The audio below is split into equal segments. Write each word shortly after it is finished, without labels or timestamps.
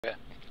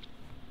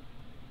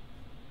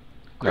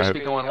Crispy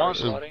going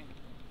once. Okay.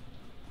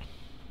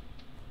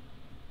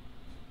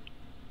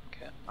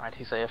 Alright,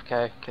 he's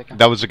AFK. Kicking.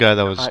 That was the guy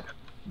that was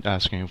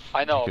asking if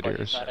I know, he could but hear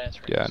he's us. not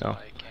answering. Yeah, I so know.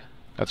 I can't.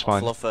 That's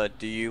fine. Fluffer,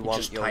 do you want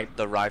just your, type.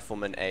 the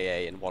Rifleman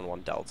AA in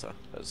 1-1 Delta,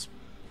 as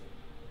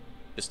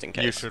just in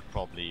case? You should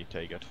probably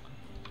take it.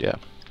 Yeah.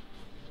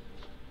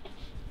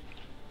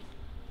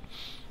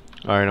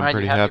 Alright, I'm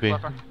pretty happy.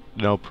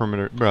 No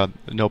perimeter,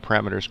 no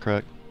parameters,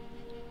 correct?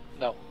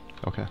 No.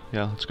 Okay,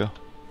 yeah, let's go.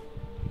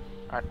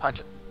 Alright, punch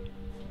it.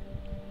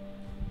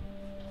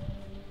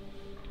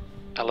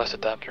 Unless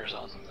adapter is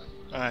on.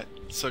 Alright,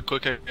 so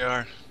quick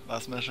AR,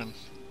 last mission.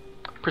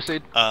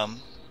 Proceed.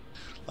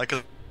 Like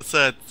I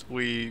said,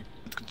 we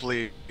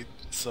complete,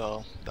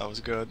 so that was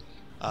good.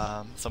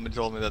 Somebody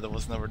told me that it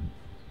was never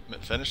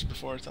finished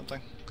before or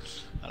something.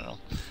 I don't know.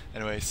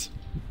 Anyways,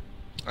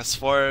 as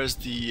far as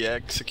the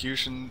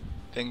execution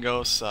thing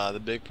goes,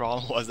 the big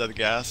problem was that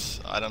gas.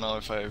 I don't know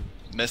if I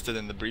missed it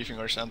in the briefing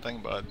or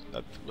something, but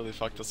that really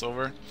fucked us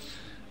over.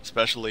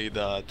 Especially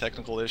the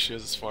technical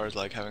issues as far as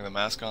like having the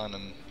mask on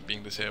and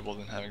being disabled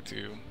and having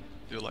to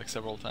do like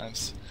several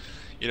times.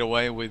 Either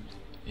way, we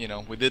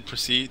did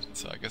proceed,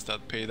 so I guess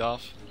that paid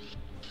off.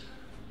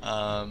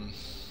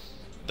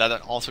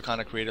 That also kind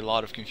of created a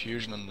lot of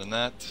confusion on the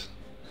net.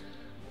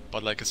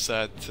 But like I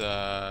said,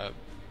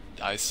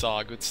 I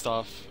saw good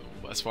stuff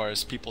as far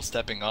as people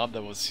stepping up.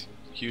 That was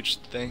a huge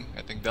thing.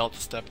 I think Delta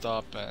stepped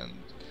up and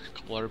a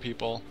couple other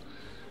people.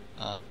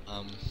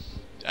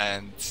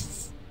 And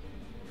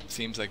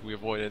seems like we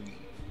avoided,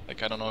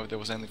 like I don't know if there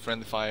was any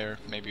friendly fire,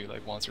 maybe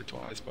like once or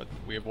twice, but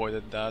we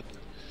avoided that.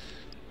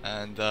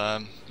 And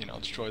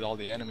destroyed all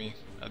the enemy.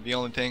 The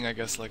only thing, I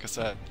guess, like I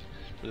said,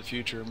 for the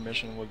future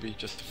mission would be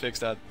just to fix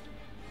that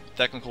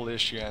technical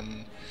issue,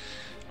 and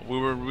we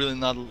were really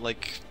not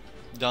like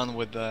done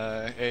with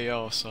the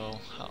AO,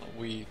 so how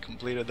we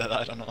completed that,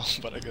 I don't know,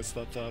 but I guess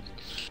that's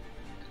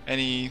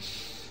any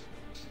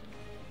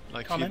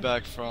like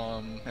feedback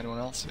from anyone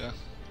else? Yeah.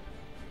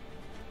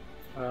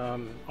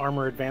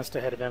 Armor advanced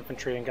ahead of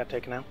infantry and got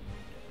taken out.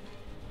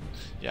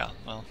 Yeah,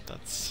 well,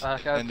 that's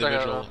guys,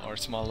 individual or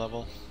small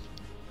level.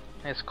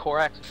 Hey, it's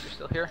Korax, if you're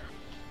still here.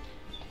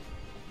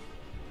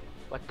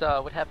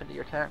 What happened to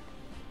your tank?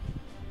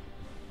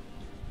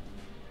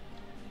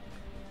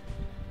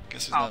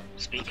 Guess he's I'll not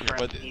speak here, for him,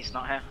 but he's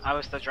not here. I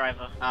was the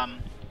driver.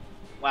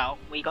 Well,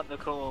 we got the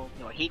call,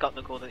 he got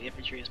the call that the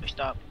infantry was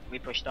pushed up, we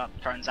pushed up,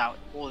 turns out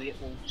all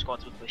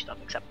squads were pushed up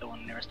except the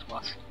one nearest to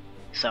us.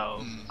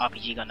 So,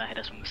 RPG gunner hit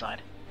us from the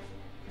side.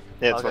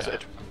 Yeah, it was an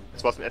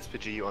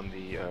SPG on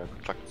the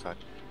construction side.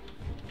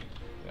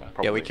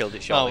 Yeah. Yeah, we killed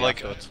it shortly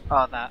afterwards.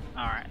 Oh, that,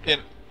 alright.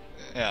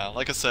 Yeah,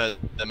 like I said,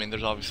 I mean,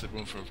 there's obviously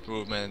room for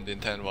improvement. The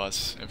intent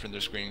was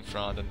infantry screening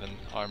front and then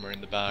armor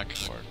in the back,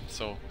 or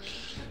so.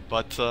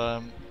 But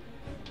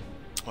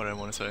what did I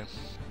want to say?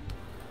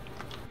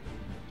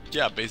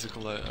 Yeah,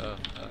 basically,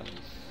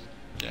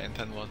 yeah,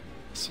 intent was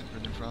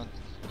infantry front.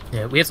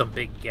 Yeah, we had some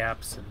big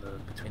gaps in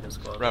between the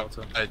squads. Right.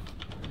 Also.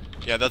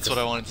 Yeah, that's what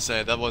I wanted to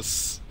say. That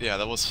was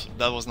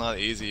not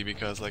easy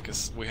because like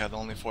we had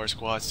only 4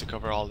 squads to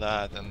cover all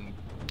that, and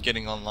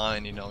getting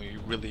online, you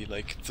really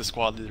like the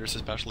squad leaders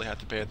especially had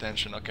to pay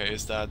attention. Okay,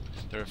 is that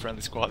there a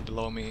friendly squad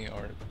below me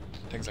or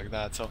things like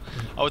that? So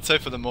I would say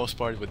for the most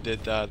part we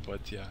did that,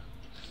 but yeah.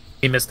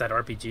 He missed that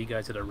RPG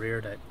guy to the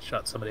rear that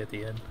shot somebody at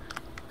the end.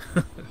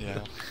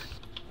 Yeah.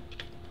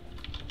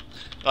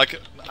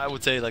 Like I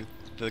would say like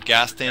the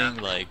gas thing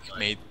like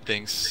made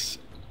things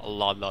a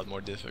lot more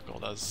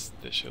difficult as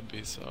they should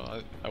be.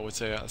 So I would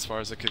say as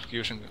far as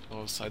execution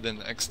goes, I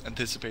didn't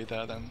anticipate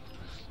that, and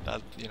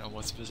that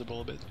was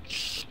visible a bit.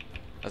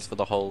 As for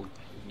the whole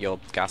your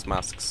gas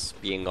masks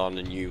being on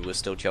and you were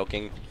still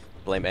choking,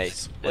 blame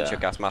Ace. Once your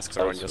gas masks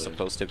are on,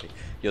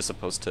 you're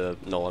supposed to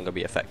no longer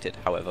be affected.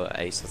 However,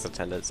 Ace has a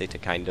tendency to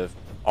kind of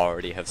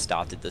already have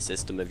started the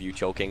system of you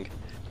choking,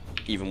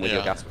 even with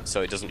your gas.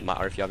 So it doesn't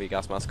matter if you have your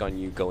gas mask on,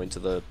 you go into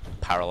the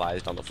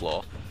paralyzed on the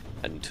floor,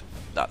 and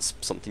that's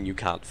something you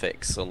can't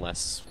fix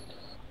unless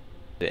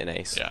it in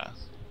Ace. Yeah.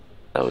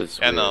 That was.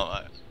 Yeah,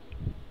 no.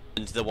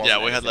 And there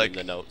wasn't anything in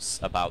the notes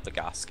about the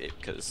gasket,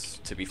 because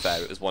to be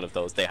fair, it was one of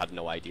those, they had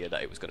no idea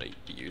that it was going to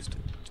be used.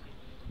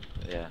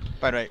 Yeah.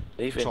 By the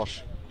way,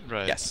 Josh.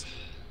 Right. Yes.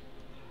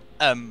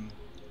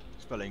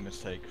 Spelling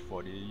mistake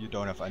for the, you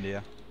don't have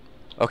idea.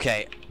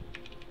 Okay.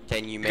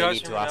 Then you may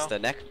need to ask the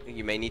next.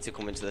 You may need to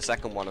come into the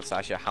second one,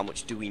 Sasha. How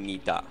much do we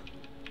need that?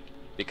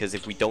 Because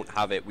if we don't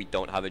have it, we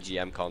don't have a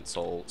GM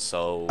console.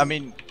 So. I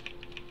mean,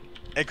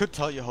 I could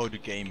tell you how to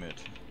game it.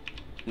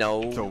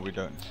 No. So we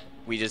don't.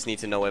 We just need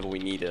to know whether we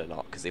need it or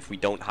not. Because if we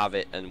don't have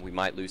it, and we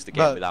might lose the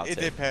game without it.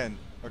 It depends.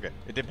 Okay.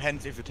 It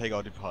depends if you take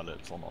out the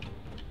pilots or not.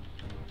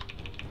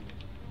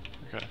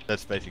 Okay.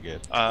 That's basically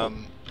it.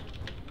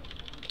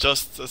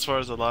 Just as far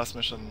as the last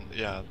mission,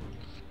 yeah,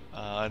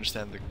 I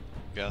understand the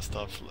gas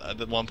stuff.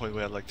 At one point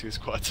we had like 2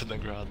 squads in the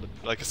ground, but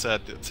like I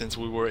said, since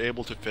we were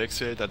able to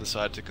fix it, I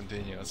decided to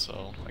continue,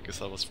 so I guess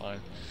that was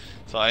fine.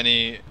 So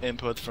any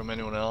input from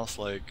anyone else,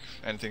 like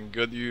anything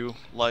good you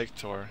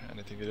liked or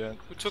anything you didn't?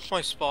 Who took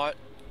my spot?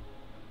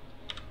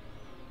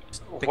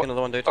 Pick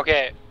another one, dude.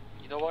 Okay,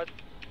 you know what?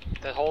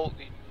 That whole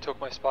you took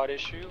my spot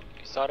issue.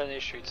 It's not an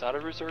issue. It's not a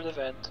reserved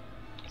event.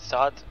 It's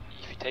not.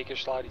 If you take your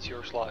slot, it's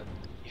your slot.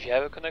 If you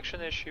have a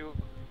connection issue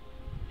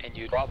and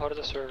you drop out of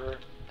the server,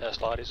 that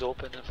slot is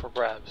open and for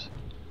grabs.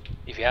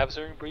 If you have a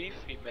certain brief,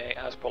 you may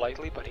ask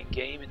politely, but in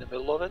game, in the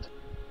middle of it,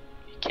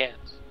 you can't.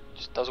 It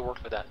just doesn't work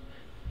for that.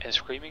 And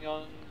screaming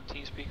on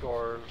TeamSpeak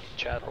or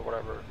chat or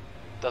whatever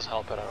doesn't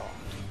help it at all.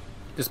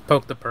 Just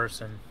poke the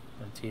person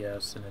on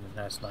TS and then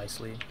ask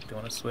nicely. Do you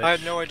want to switch? I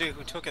have no idea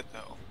who took it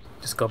though.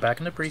 Just go back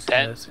in the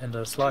briefing list and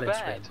the slot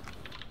screen.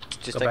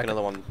 Just take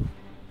another one.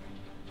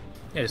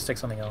 Yeah, just take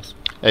something else.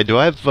 Hey, do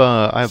I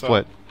have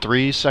what,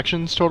 3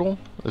 sections total?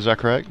 Is that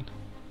correct?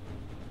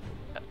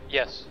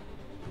 Yes.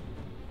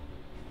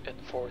 And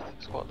 4th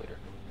squad leader.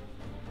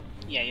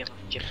 Yeah, you have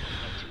just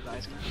 2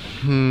 guys.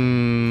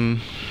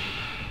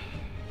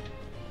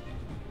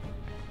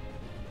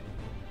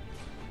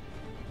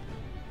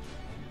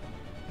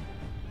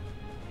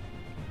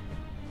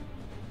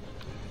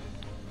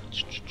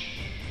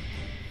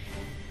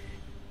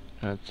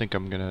 I think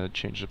I'm gonna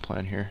change the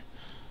plan here.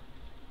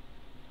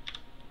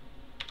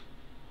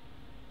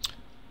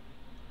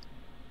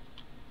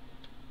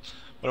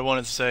 What I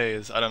wanted to say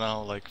is, I don't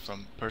know, like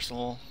from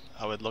personal,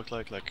 how it looked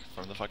like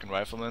from the fucking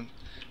rifleman,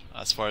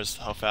 as far as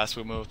how fast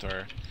we moved,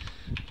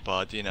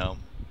 but you know,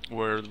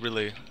 we're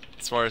really,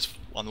 as far as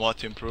on what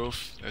to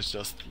improve, it's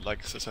just, like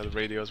I said,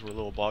 radios were a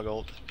little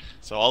boggled.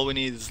 So all we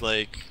need is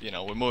like, you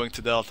know, we're moving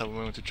to Delta, we're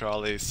moving to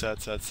Charlie,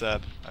 set,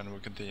 and we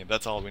continue.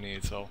 That's all we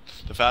need. So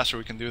the faster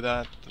we can do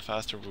that, the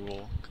faster we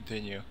will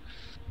continue.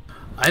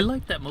 I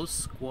like that most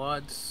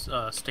squads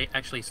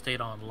actually stayed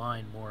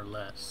online more or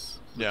less,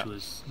 which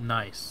was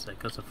nice.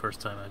 Like that's the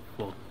first time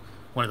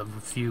one of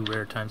the few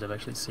rare times I've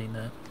actually seen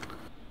that.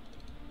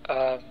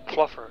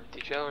 Fluffer,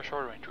 did you have a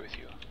short range with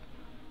you?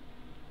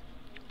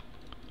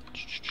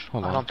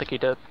 Hold on. I don't think he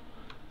did.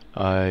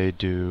 I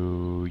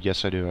do.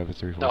 Yes, I do. I have a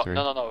 343.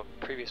 No.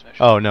 Previous mission.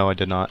 Oh no, I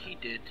did not. He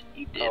did.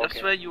 Oh, okay.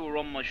 I swear you were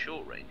on my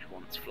short range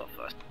once,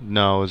 Fluffer.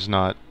 No, it was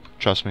not.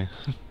 Trust me.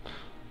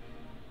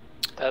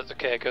 That's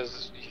okay,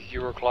 because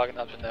you were clogging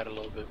up the net a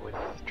little bit with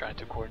trying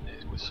to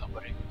coordinate with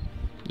somebody.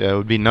 Yeah, it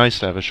would be nice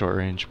to have a short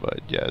range, but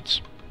yeah,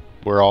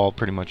 we're all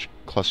pretty much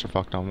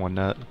clusterfucked on one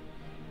net.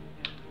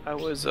 I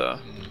was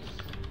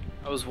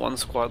one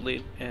squad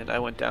lead, and I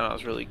went down. I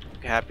was really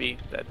happy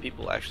that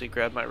people actually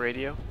grabbed my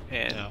radio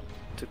and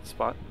took the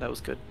spot. That was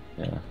good.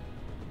 Yeah.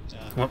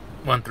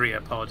 1-3, I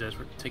apologize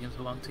for taking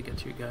so long to get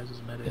to you guys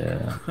as medic.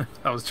 Yeah.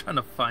 I was trying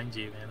to find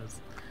you, man.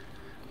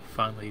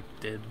 Finally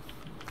did.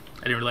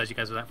 I didn't realize you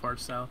guys were that far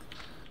south.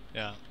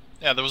 Yeah,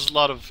 there was a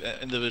lot of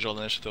individual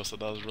initiatives, so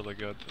that was really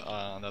good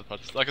on that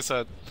part. Like I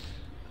said,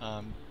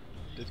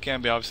 it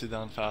can be obviously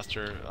done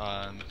faster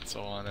and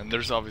so on, and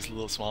there's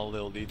obviously small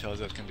little details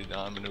that can be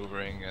done,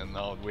 maneuvering, and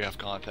now we have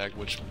contact,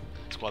 which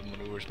squad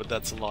maneuvers, but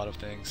that's a lot of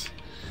things.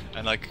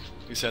 And like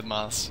you said,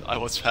 Mas, I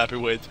was happy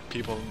with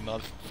people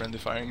not friendly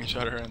firing each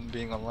other and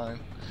being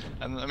online.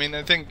 And I mean,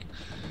 I think,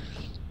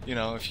 you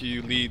know, if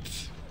you lead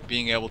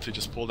being able to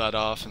just pull that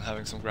off and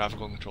having some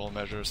graphical control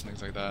measures and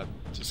things like that,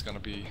 it's just gonna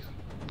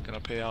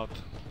pay out.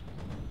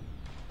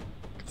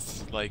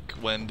 It's like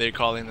when they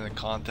call in a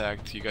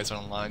contact, you guys are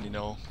online, you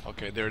know,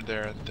 okay, they're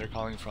there, they're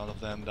calling in front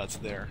of them, that's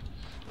there,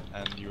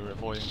 and you're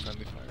avoiding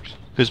friendly fires.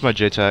 Who's my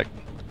JTAC?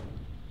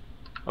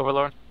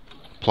 Overlord.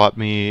 Plot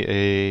me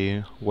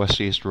a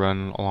west-east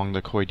run along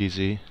the Koi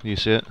DZ. Do you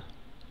see it?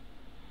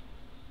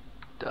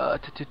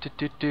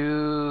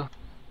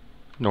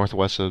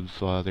 Northwest of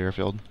the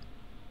airfield.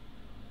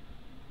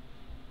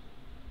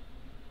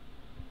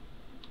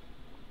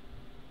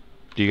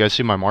 Do you guys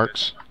see my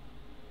marks?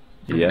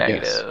 Yeah.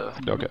 Negative.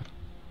 Yes. Okay.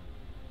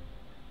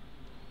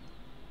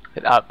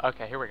 Hit up.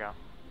 Okay, here we go.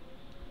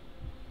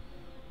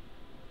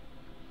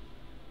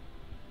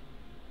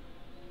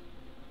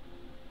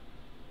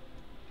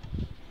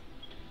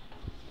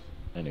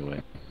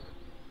 Anyway.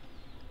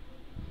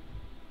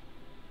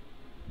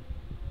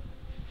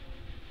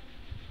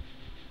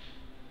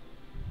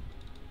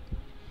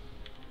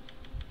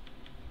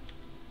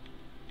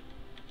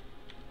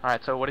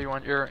 Alright, so what do you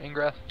want your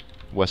ingress?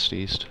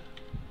 West-east.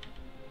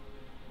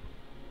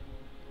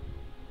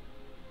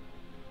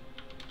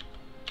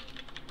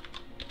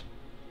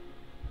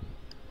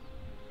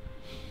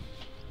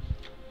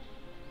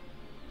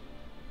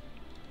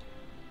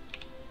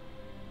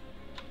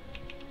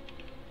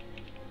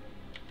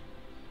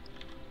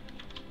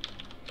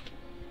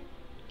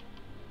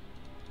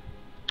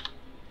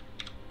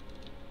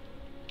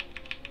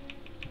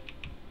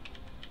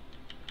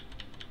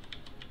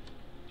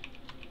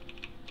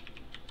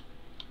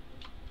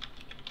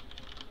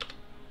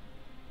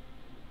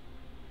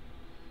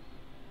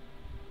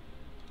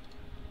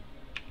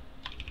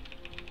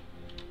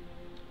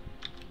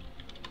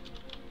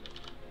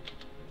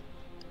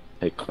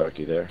 Hey Clark,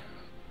 you there?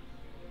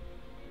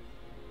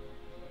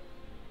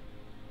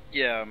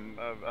 Yeah,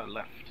 I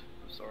left.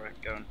 Sorry,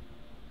 going.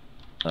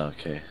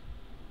 Okay.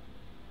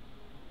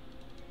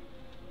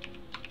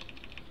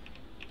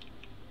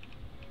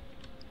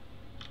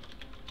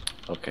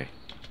 Okay.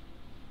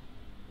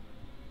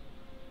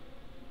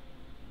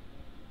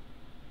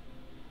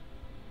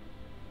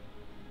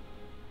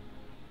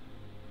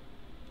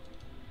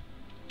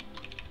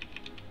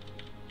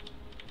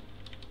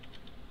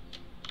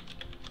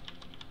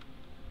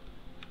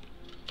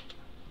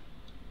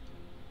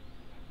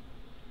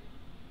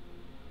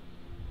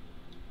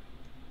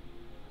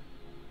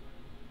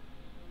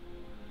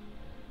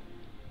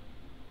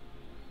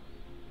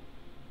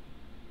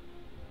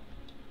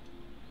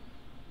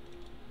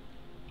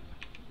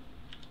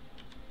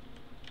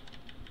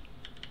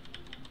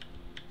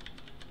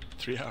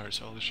 3 hours,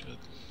 holy shit.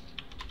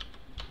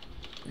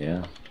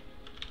 Yeah.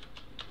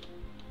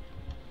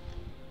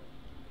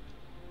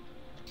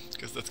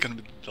 Guess that's gonna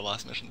be the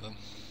last mission then.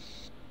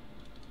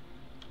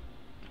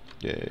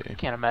 Yay.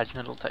 Can't imagine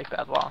it'll take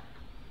that long.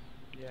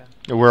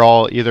 Yeah. We're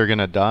all either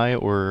gonna die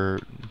or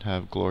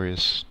have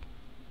glorious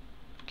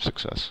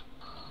success.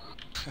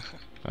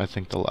 I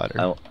think the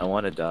latter. I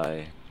want to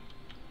die.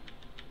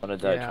 I want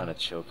to die Yeah. trying to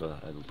choke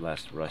a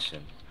last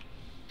Russian.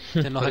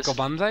 Ten jako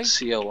banzai?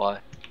 CLI.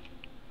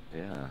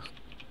 Yeah.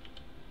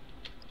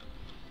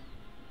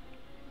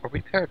 Are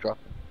we paradropping?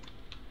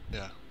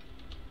 Yeah.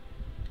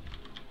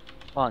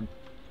 Fun.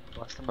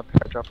 Last time I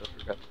paradropped, I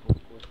forgot to pull the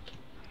cord.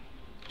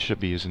 Should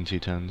be using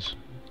T10s.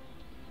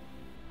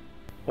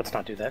 Let's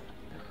not do that.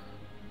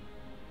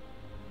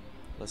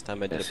 Last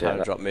time I did Yes, a yeah,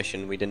 paradrop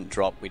mission, we didn't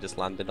drop, we just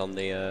landed on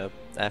the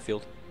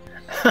airfield.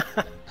 Oh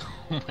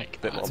my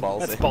god. Bit more ballsy.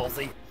 That's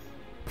ballsy.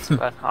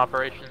 That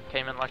operation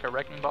came in like a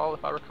wrecking ball,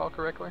 if I recall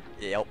correctly.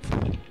 Yep.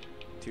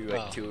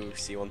 Two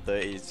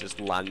C-130s just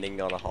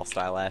landing on a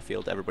hostile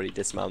airfield, everybody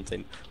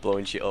dismounting,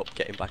 blowing shit up,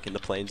 getting back in the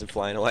planes and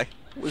flying away.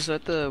 Was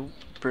that the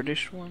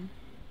British one?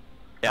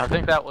 Yeah. I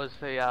think that was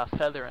the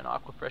Feather and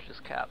Aqua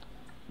Precious cap.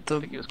 The I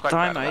think he was quite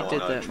time proud of I that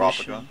did one. that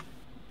mission,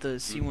 the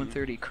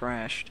C-130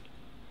 crashed.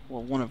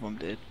 Well, one of them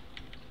did.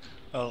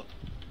 Well,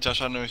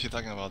 Josh, I don't know if you're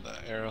talking about the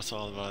Air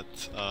Assault,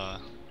 but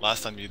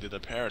last time you did a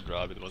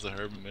paradrop, it was a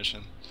Herb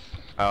mission.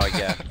 Oh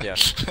yeah, yeah.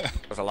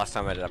 It was the last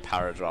time I did a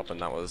paradrop,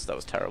 and that was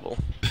terrible.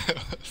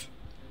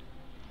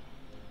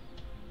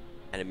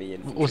 Enemy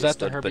infantry Was that the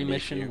stood Herbie beneath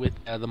mission you. with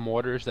the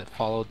mortars that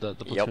followed the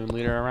platoon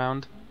leader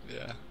around?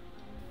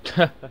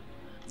 Yeah.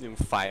 You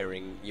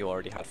firing, you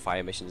already had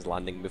fire missions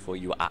landing before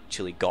you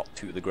actually got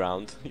to the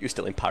ground. You were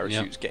still in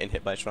parachutes getting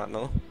hit by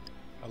shrapnel.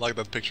 I like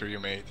that picture you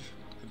made.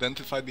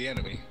 Identified the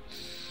enemy.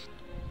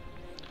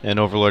 And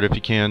Overlord, if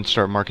you can,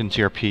 start marking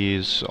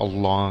TRPs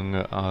along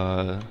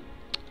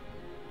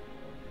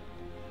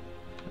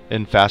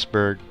in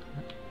Fassberg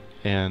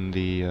and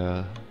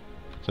the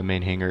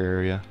main hangar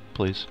area,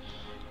 please.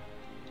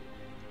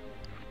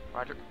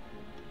 Roger.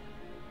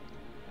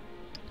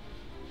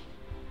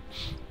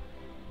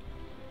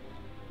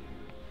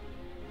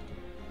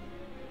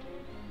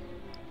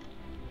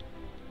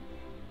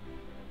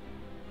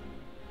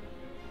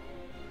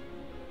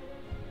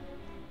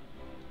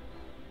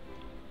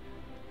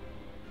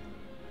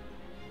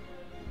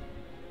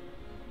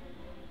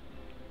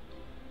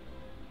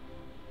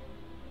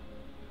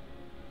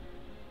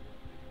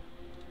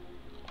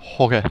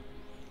 Okay.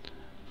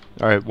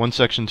 Alright, 1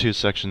 section, 2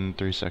 section,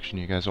 3 section,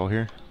 you guys all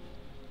here?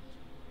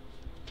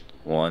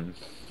 1.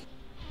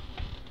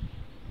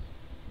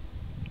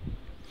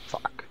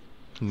 Fuck.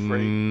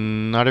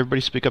 Not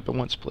everybody speak up at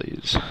once,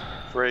 please.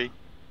 3.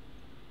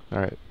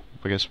 Alright,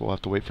 I guess we'll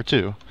have to wait for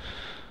 2.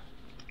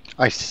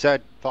 I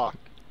said fuck.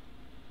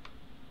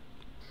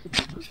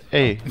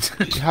 Hey,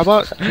 how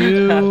about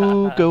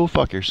you go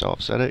fuck yourself,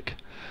 Zedek?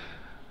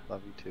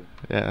 Love you too.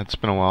 Yeah, it's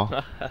been a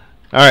while.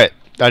 Alright,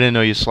 I didn't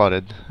know you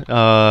slotted.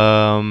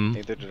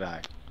 Neither did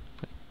I.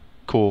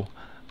 Cool.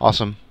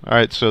 Awesome.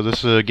 Alright, so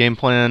this is a game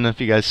plan.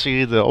 If you guys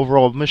see the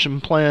overall mission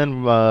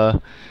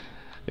plan,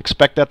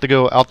 expect that to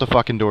go out the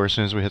fucking door as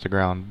soon as we hit the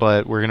ground.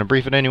 But we're going to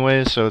brief it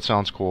anyway, so it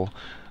sounds cool.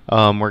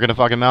 We're going to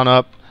fucking mount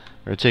up.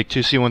 We're going to take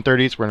 2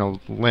 C-130s. We're going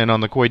to land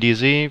on the Koi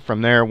DZ.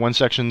 From there, one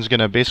section's going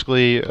to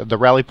basically... the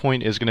rally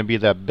point is going to be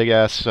that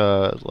big-ass,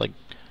 like...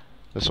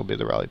 This will be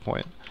the rally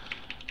point.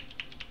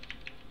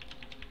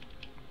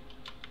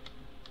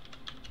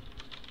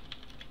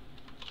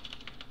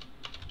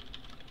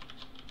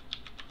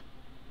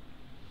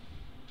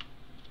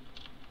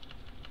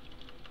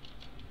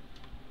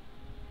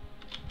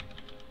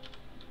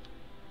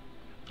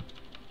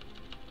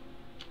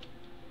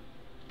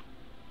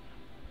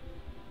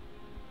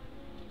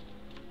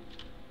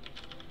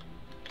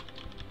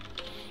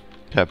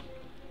 Okay.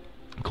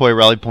 Koi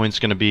rally point's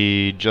going to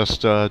be just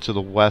to the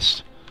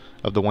west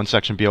of the one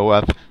section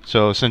BOF.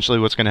 So essentially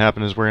what's going to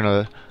happen is we're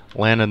going to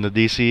land in the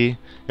DC.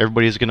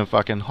 Everybody's going to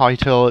fucking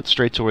hightail it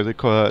straight to where the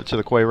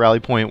Koi rally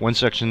point. One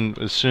section,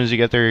 as soon as you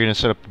get there, you're going to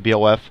set up the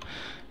BLF.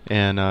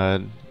 And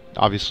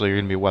obviously you're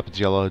going to be weapons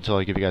yellow until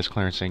I give you guys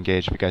clearance to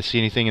engage. If you guys see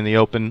anything in the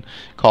open,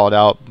 call it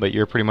out. But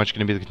you're pretty much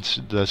going to be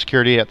the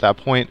security at that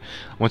point.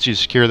 Once you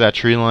secure that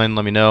tree line,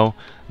 let me know.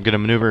 I'm going to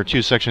maneuver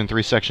 2 section,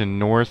 3 section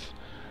north.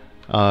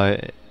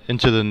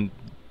 Into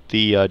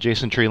the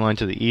adjacent tree line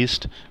to the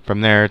east.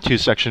 From there, 2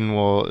 section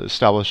will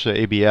establish the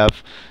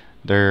ABF.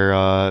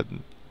 They're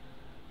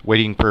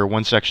waiting for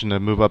 1 section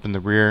to move up in the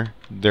rear.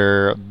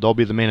 They'll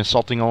be the main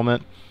assaulting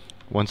element.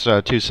 Once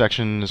 2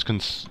 section is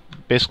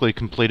basically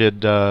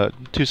completed,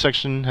 2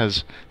 section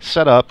has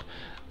set up.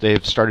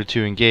 They've started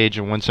to engage,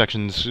 and 1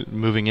 section's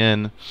moving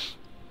in.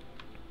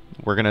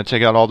 We're going to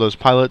take out all those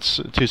pilots.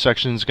 2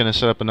 sections going to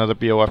set up another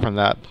BOF from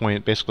that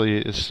point, basically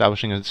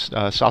establishing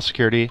a south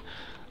security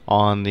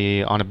on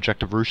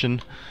objective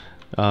Russian.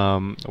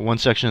 1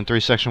 section and 3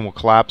 section will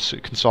collapse,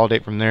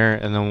 consolidate from there,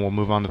 and then we'll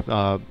move on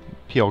to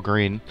PL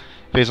Green.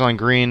 Phase line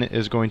Green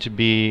is going to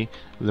be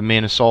the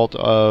main assault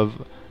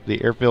of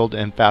the airfield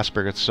and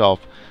Fassberg itself.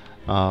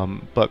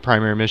 But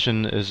primary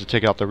mission is to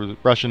take out the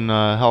Russian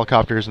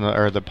helicopters and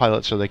or the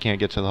pilots so they can't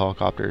get to the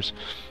helicopters.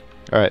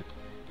 Alright.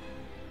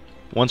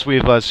 Once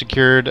we've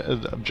secured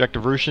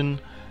objective Russian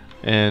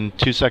and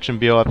 2-section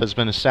BOF has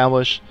been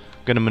established,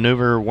 I'm going to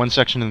maneuver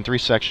 1-section and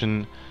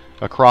 3-section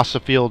across the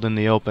field in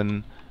the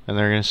open, and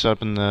they're going to set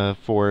up in the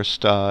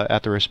forest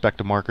at their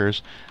respective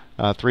markers.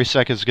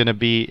 3-sec is going to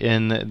be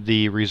in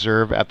the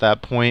reserve at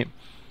that point,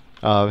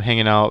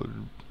 hanging out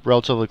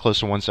relatively close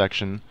to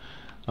 1-section.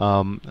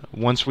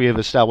 Once we have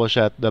established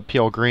at the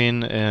PL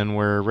Green and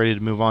we're ready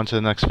to move on to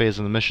the next phase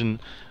of the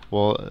mission,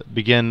 we'll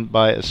begin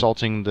by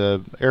assaulting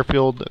the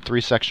airfield.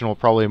 3-section will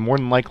probably more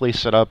than likely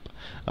set up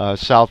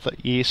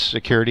southeast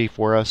security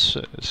for us,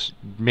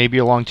 maybe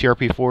along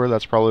TRP4,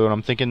 that's probably what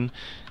I'm thinking,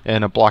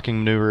 and a blocking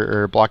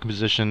maneuver or blocking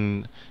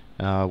position,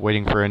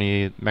 waiting for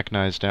any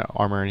mechanized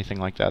armor or anything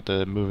like that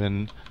to move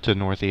in to the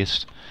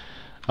northeast.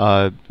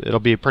 It'll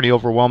be pretty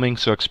overwhelming,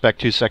 so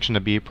expect 2-section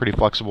to be pretty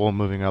flexible,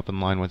 moving up in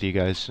line with you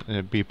guys.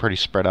 It'll be pretty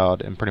spread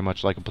out and pretty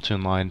much like a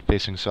platoon line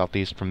facing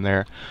southeast from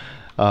there.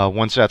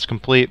 Once that's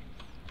complete,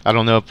 I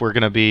don't know if we're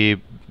going to be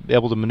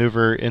able to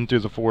maneuver in through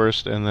the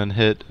forest and then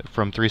hit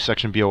from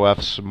 3-section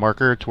BOF's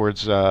marker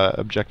towards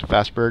objective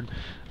Fassberg.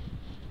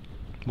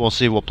 We'll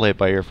see, we'll play it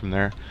by ear from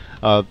there.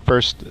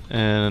 First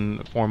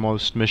and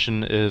foremost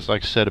mission is,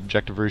 like I said,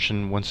 objective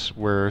Russian. Once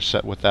we're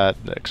set with that,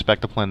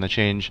 expect the plan to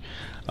change.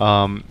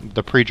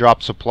 The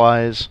pre-drop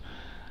supplies,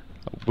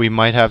 we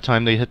might have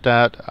time to hit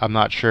that. I'm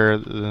not sure.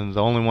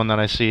 The only one that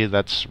I see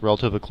that's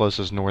relatively close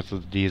is north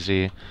of the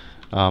DZ.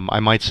 I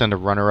might send a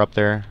runner up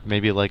there,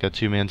 maybe like a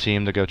 2-man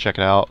team to go check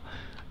it out,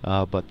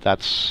 but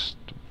that's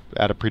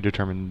at a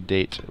predetermined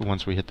date.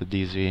 Once we hit the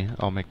DZ,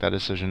 I'll make that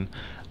decision.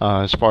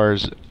 As far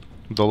as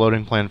the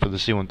loading plan for the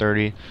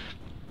C-130,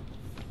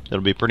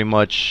 it'll be pretty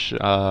much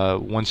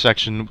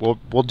 1-section.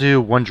 We'll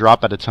do 1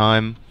 drop at a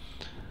time.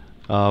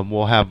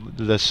 We'll have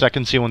the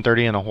second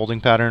C-130 in a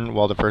holding pattern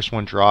while the first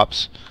one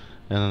drops,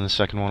 and then the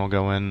second one will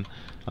go in.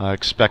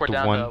 Expect we're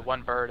down one. to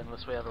 1 bird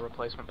unless we have a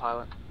replacement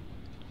pilot.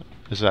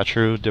 Is that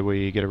true? Did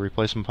we get a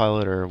replacement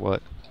pilot or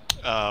what?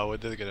 We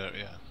did get it,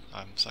 yeah.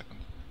 I'm second.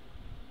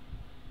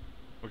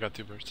 We got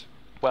 2 birds.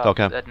 Well,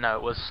 okay. No,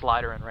 it was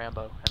Slider and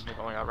Rambo, and we've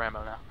only got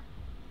Rambo now.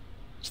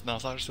 So now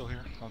Slider's still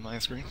here on my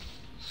screen?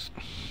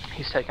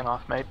 He's taken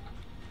off, mate.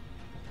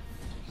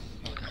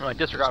 Alright,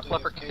 disregard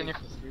fluffer, continue.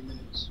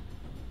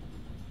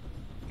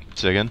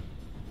 Say again?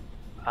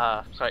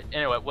 Sorry,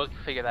 anyway, we'll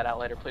figure that out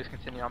later. Please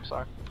continue, I'm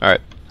sorry.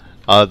 Alright.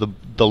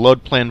 The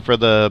load plan for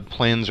the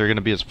planes are going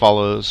to be as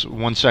follows.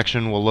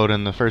 1-section will load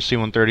in the first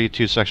C-130,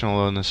 2-section will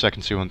load in the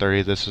second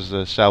C-130. This is to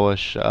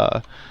establish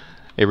a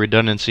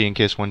redundancy in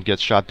case one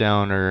gets shot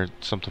down or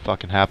something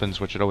fucking happens,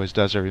 which it always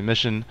does every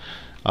mission.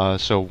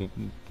 So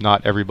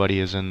not everybody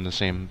is in the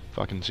same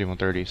fucking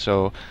C-130.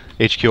 So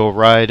HQ will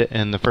ride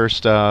in the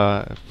first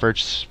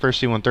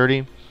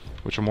C-130,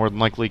 which will more than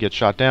likely get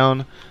shot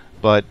down,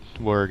 but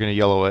we're going to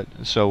yellow it.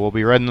 So we'll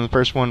be riding in the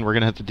first one. We're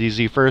going to hit the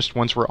DZ first.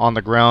 Once we're on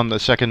the ground, the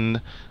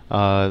second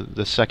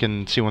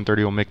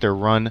C-130 will make their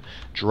run,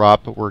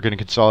 drop. We're going to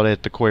consolidate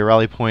at the Koi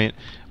rally point,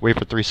 wait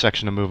for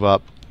 3-section to move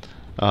up.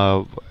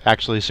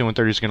 Actually,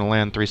 C-130 is going to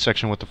land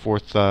 3-section with the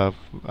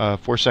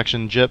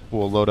 4-section JIP.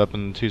 We'll load up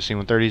in 2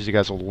 C-130s. You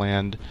guys will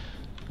land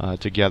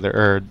together,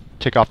 or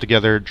take off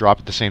together,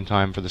 drop at the same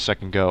time for the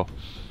second go.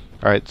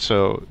 Alright,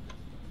 so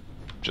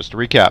just to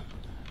recap.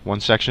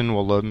 1-section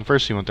will load in the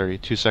first C-130,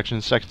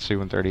 2-section second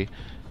C-130.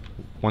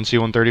 1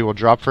 C-130 will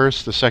drop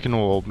first, the second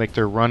will make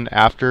their run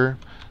after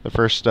the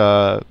first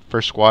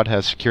squad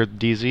has secured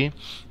the DZ.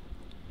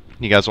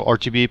 You guys will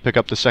RTB, pick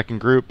up the second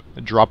group,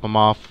 drop them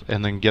off,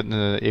 and then get in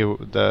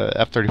the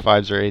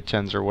F-35s or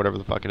A-10s or whatever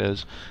the fuck it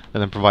is,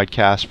 and then provide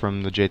CAS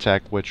from the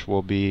JTAC, which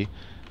will be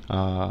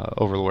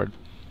Overlord.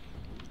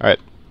 Alright.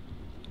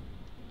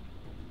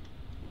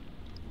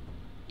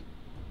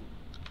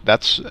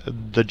 That's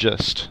the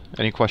gist.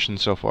 Any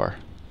questions so far?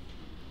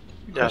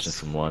 Question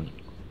from one.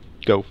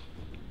 Go.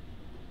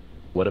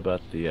 What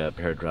about the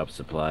airdrop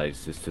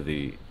supplies just to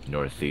the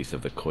northeast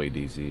of the Koi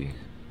DZ?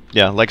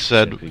 Yeah, like I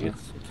said,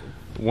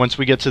 once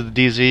we get to the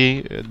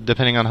DZ,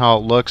 depending on how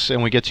it looks,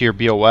 and we get to your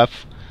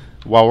BOF,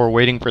 while we're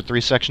waiting for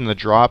 3-section to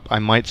drop, I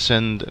might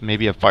send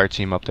maybe a fire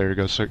team up there to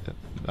go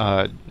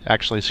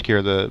actually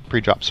secure the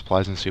pre-drop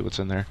supplies and see what's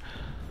in there.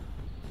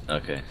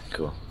 Okay,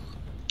 cool.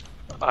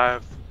 I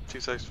have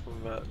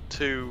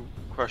 2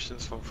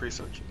 questions from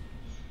 3-section.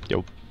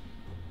 Yo.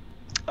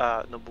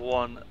 Number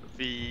 1,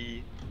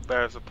 the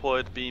bearers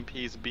deployed,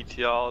 BMPs and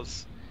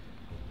BTRs,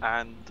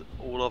 and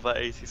all other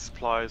AT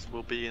supplies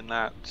will be in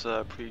that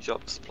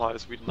pre-drop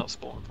supplies we did not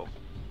spawn from.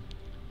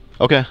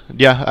 Okay,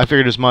 yeah, I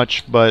figured as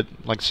much, but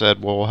like I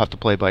said, we'll have to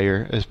play by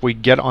ear. If we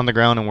get on the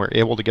ground and we're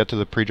able to get to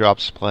the pre-drop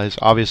supplies,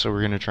 obviously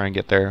we're going to try and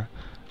get there.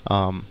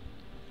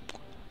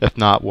 If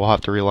not, we'll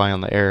have to rely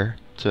on the air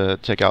to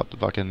take out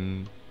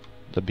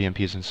the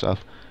BMPs and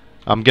stuff.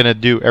 I'm going to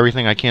do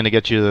everything I can to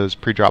get you those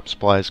pre-drop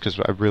supplies because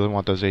I really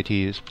want those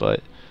ATs,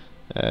 but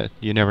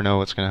you never know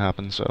what's going to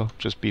happen, so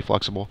just be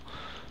flexible.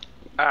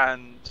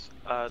 And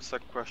the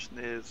second question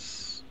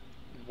is,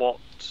 what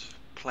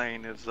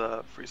plane is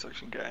free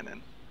section getting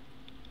in?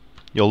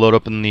 You'll load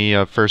up in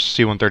the first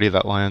C-130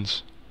 that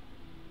lands.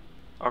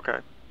 Okay,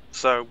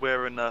 so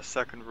we're in the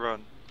second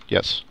run.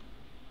 Yes.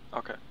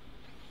 Okay.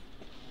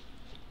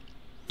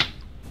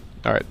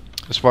 Alright.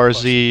 As far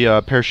as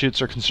the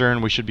parachutes are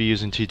concerned, we should be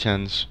using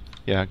T-10s.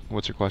 Yeah,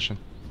 what's your question?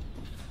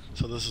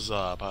 So this is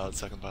pilot,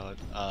 second pilot.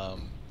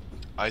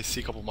 I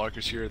see a couple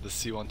markers here, the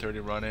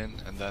C-130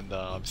 running, and then the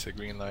obviously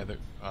green light,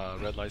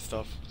 red light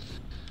stuff.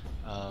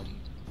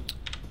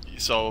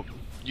 So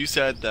you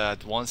said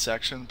that one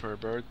section per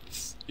bird,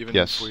 even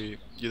yes. if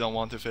you don't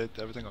want to fit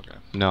everything? Okay.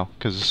 No,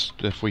 because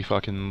if we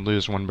fucking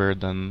lose one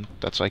bird, then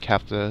that's like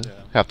half the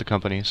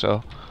company.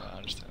 So. I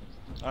understand.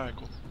 All right,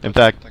 cool. In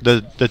fact,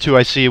 the two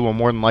I see will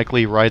more than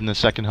likely ride in the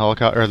second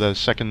helicopter or the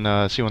second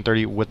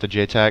C-130 with the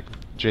JTAC.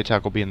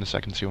 JTAC will be in the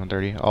second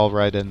C-130. I'll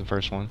ride in the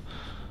first one.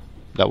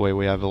 That way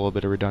we have a little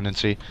bit of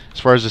redundancy. As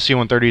far as the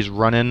C-130's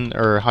run-in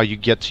or how you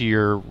get to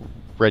your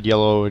red,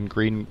 yellow, and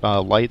green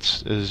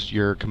lights is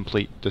your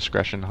complete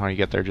discretion. How you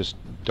get there, just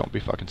don't be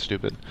fucking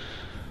stupid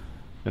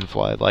and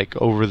fly like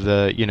over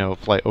the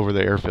fly over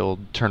the airfield,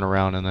 turn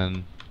around, and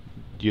then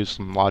use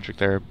some logic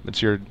there.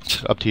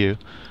 It's up to you.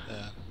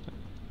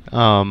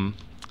 Yeah.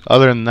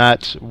 Other than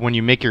that, when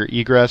you make your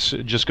egress,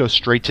 just go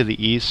straight to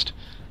the east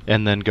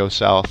and then go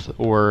south,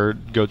 or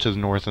go to the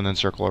north and then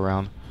circle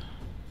around.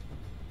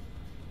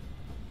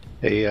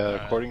 Hey,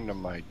 according to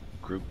my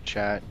group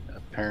chat,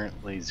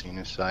 apparently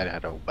Xenocide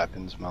had a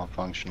weapons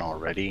malfunction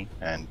already,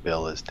 and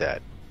Bill is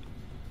dead.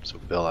 So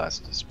Bill has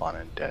to spawn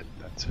in dead,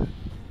 that's it.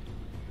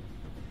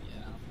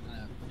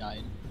 Yeah,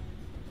 died.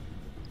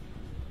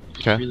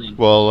 Okay. Really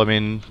well, I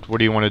mean, what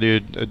do you want to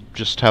do?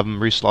 Just have them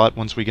reslot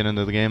once we get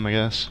into the game, I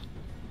guess?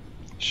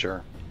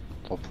 Sure.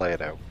 We'll play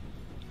it out.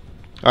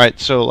 Alright,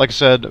 so like I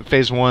said,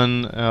 Phase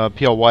 1,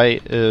 PL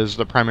White is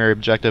the primary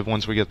objective.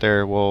 Once we get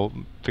there, we'll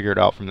figure it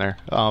out from there.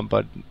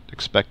 But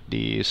expect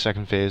the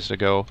second phase to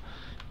go.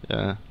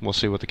 We'll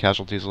see what the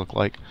casualties look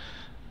like.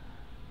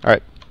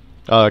 Alright,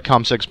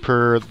 COM6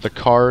 per the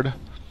card.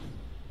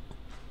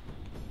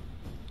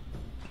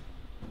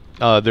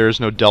 There's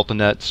no Delta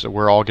net, so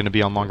we're all going to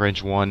be on long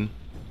range 1.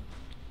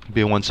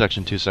 Be 1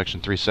 section, 2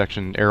 section, 3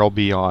 section. Air will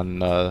be on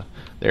the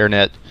air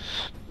net.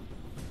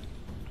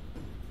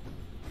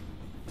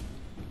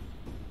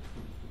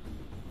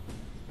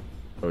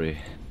 Sorry,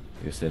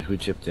 you said who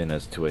chipped in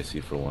as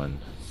 2IC for 1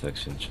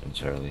 section and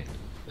Charlie?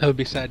 That would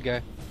be Sad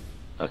Guy.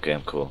 Okay,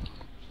 I'm cool.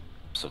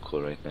 I'm so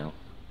cool right now.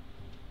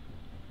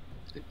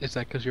 Is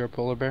that because you're a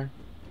polar bear?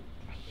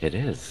 It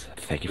is.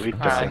 Thank you for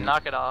Alright,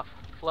 knock it off.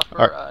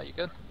 Fluffer, you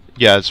good?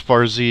 Yeah, as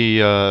far as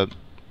the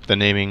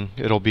naming,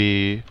 I'll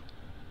be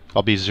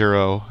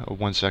 0,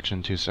 1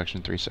 section, 2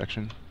 section, 3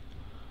 section.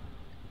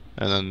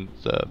 And then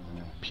the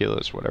PL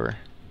is whatever.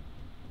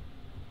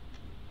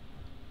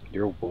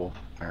 You're a wolf,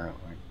 apparently.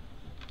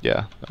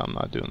 Yeah, I'm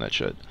not doing that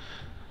shit.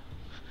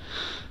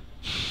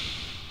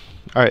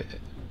 Alright,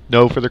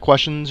 no further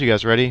questions? You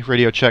guys ready?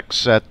 Radio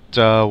checks at,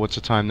 what's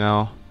the time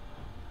now?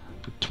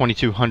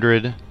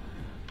 2200.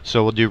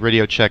 So we'll do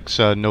radio checks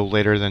no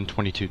later than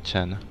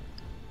 2210.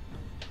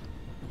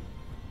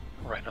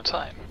 Right on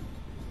time.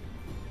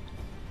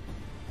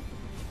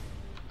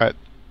 Alright,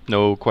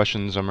 no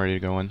questions, I'm ready to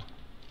go in.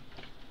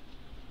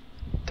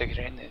 Take it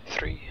in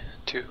 3,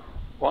 2,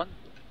 1.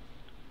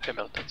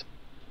 Hamilton.